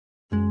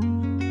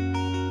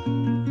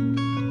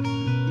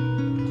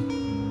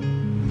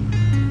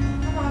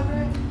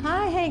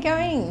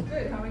going?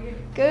 Good, how are you?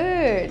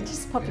 Good.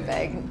 Just pop your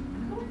bag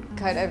and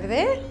coat over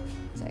there.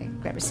 So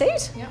grab a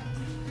seat. Yep.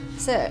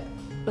 So,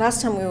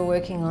 last time we were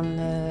working on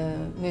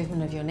the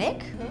movement of your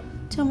neck.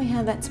 Tell me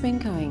how that's been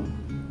going.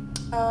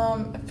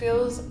 It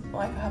feels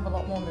like I have a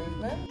lot more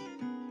movement.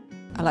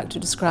 I like to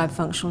describe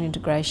functional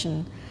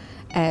integration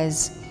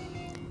as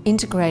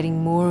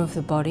integrating more of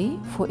the body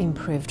for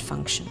improved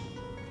function.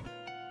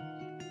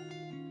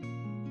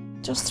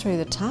 Just through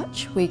the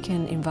touch, we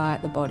can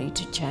invite the body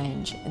to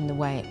change in the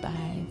way it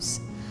behaves.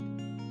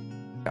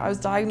 I was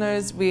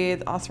diagnosed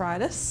with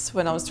arthritis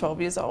when I was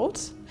 12 years old.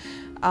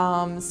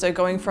 So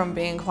going from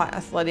being quite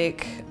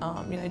athletic,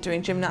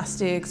 doing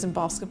gymnastics and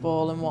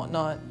basketball and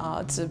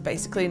whatnot, to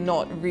basically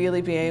not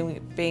really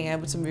being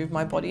able to move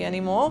my body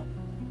anymore.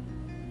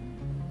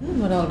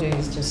 What I'll do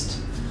is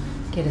just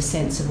get a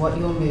sense of what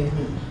your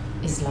movement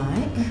is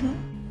like.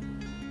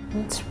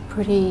 It's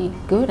pretty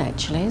good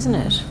actually, isn't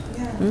it?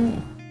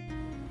 Yeah.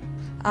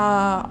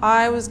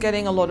 I was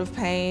getting a lot of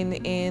pain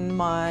in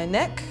my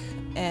neck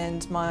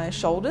and my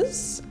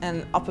shoulders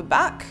and upper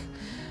back,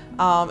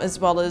 as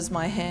well as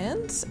my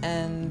hands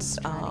and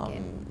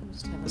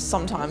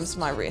sometimes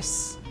my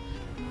wrists.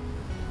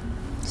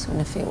 Just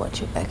want to feel what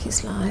your back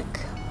is like.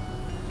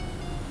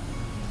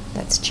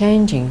 That's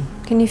changing.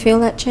 Can you feel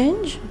that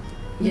change?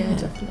 Yeah,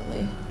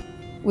 definitely.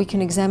 We can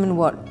examine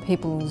what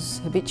people's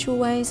habitual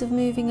ways of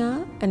moving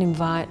are and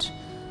invite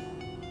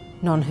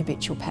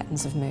non-habitual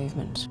patterns of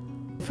movement.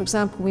 For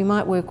example, we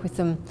might work with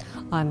them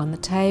lying on the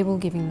table,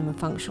 giving them a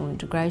functional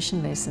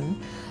integration lesson,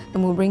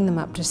 and we'll bring them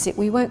up to sit.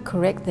 We won't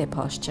correct their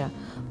posture,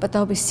 but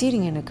they'll be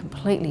sitting in a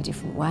completely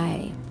different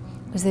way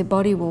because their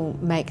body will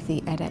make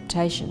the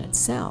adaptation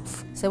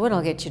itself. So what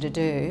I'll get you to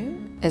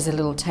do as a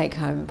little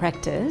take-home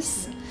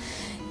practice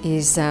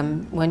is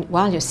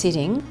while you're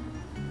sitting,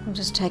 I'll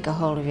just take a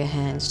hold of your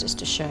hands just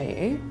to show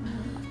you.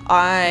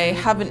 I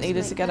haven't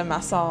needed to get a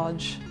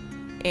massage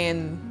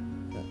in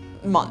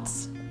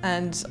months,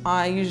 and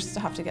I used to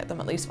have to get them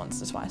at least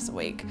once to twice a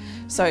week.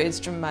 So it's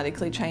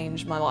dramatically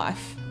changed my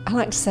life. I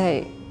like to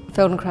say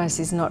Feldenkrais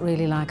is not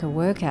really like a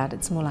workout,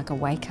 it's more like a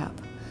wake-up.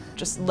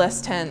 Just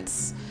less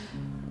tense,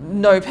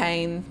 no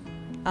pain,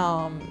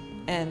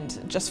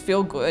 and just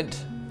feel good,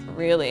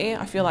 really.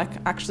 I feel like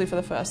actually for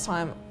the first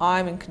time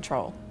I'm in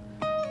control.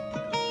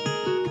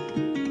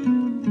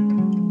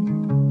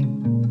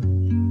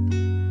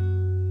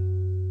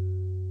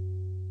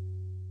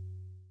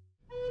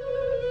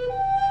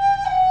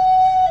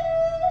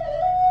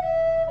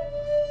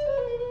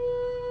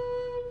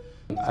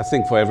 I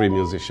think for every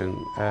musician,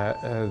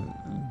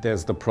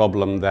 there's the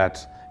problem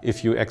that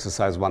if you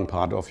exercise one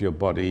part of your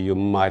body, you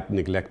might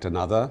neglect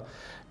another.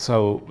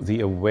 So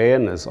the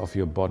awareness of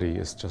your body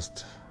is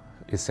just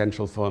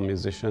essential for a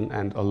musician,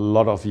 and a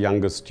lot of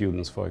younger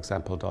students, for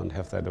example, don't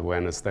have that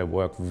awareness. They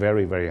work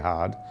very, very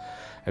hard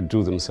and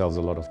do themselves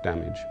a lot of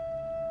damage.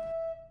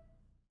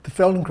 The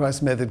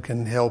Feldenkrais method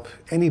can help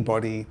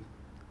anybody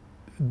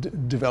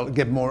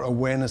get more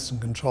awareness and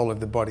control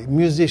of the body.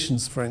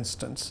 Musicians, for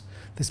instance,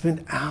 they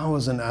spend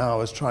hours and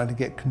hours trying to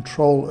get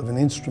control of an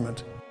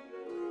instrument.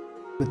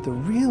 But the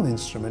real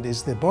instrument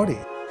is their body.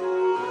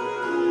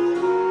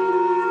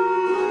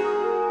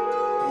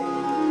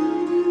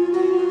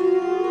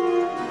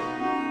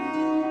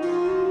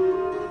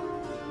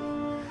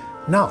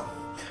 Now,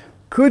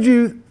 could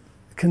you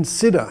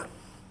consider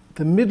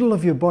the middle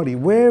of your body?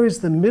 Where is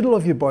the middle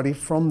of your body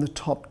from the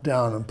top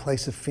down, and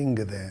place a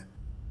finger there?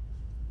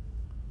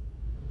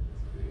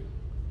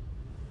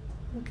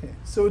 Okay,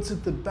 so it's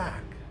at the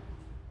back.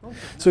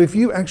 So if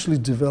you actually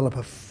develop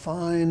a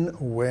fine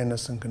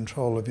awareness and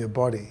control of your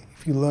body,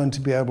 if you learn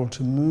to be able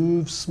to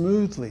move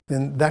smoothly,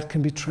 then that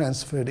can be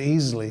transferred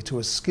easily to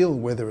a skill,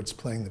 whether it's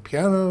playing the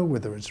piano,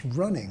 whether it's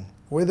running,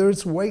 whether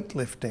it's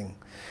weightlifting.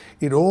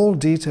 It all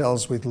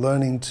details with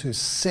learning to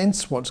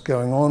sense what's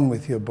going on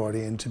with your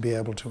body and to be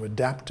able to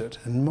adapt it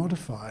and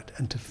modify it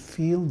and to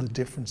feel the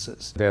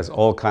differences. There's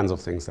all kinds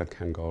of things that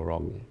can go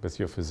wrong with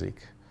your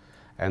physique.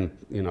 And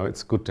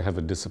it's good to have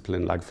a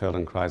discipline like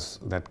Feldenkrais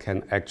that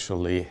can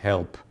actually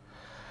help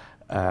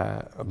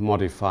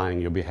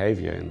modifying your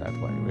behavior in that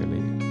way,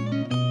 really.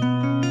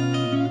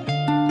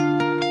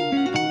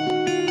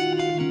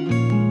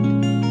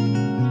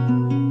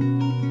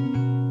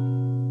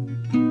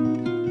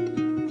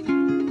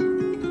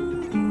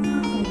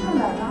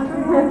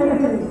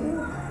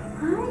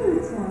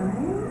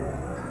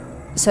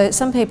 So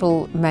some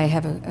people may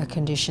have a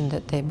condition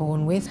that they're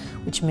born with,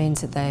 which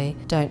means that they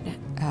don't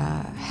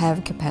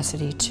have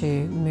capacity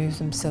to move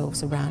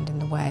themselves around in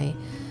the way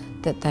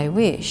that they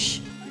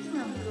wish.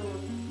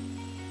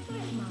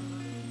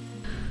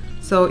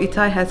 So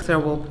Itai has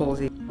cerebral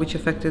palsy, which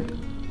affected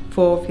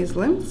 4 of his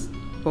limbs,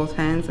 both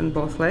hands and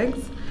both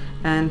legs,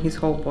 and his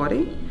whole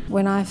body.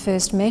 When I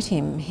first met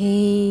him,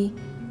 he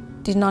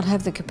did not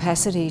have the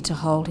capacity to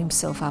hold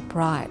himself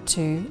upright,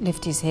 to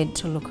lift his head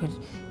to look at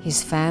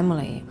his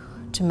family,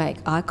 to make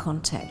eye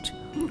contact,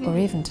 or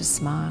even to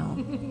smile.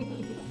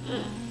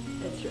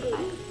 That's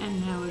right.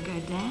 And now we go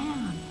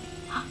down.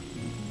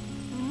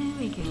 There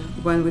we go.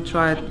 When we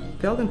tried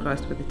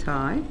Feldenkrais with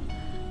Itai,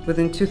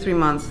 Within 2-3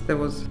 months, there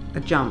was a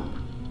jump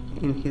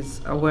in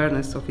his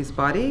awareness of his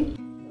body.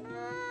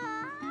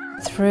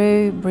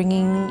 Through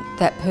bringing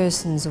that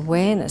person's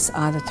awareness,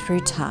 either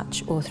through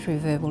touch or through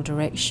verbal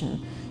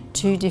direction,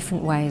 to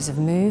different ways of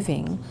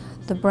moving,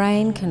 the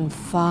brain can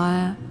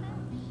fire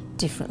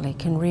differently,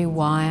 can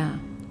rewire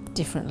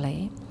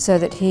differently, so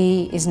that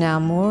he is now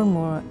more and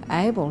more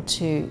able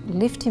to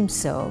lift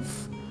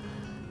himself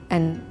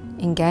and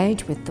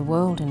engage with the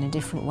world in a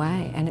different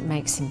way, and it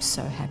makes him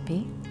so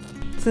happy.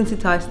 Since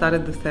Itai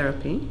started the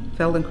therapy,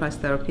 Feldenkrais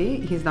therapy,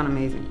 he's done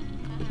amazing.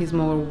 He's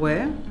more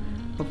aware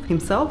of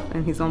himself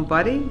and his own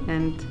body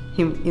and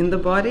him in the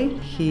body.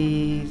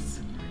 He's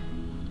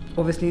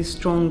obviously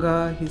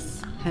stronger,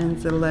 his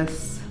hands are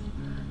less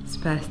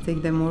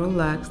spastic, they're more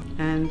relaxed,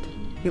 and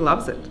he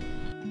loves it.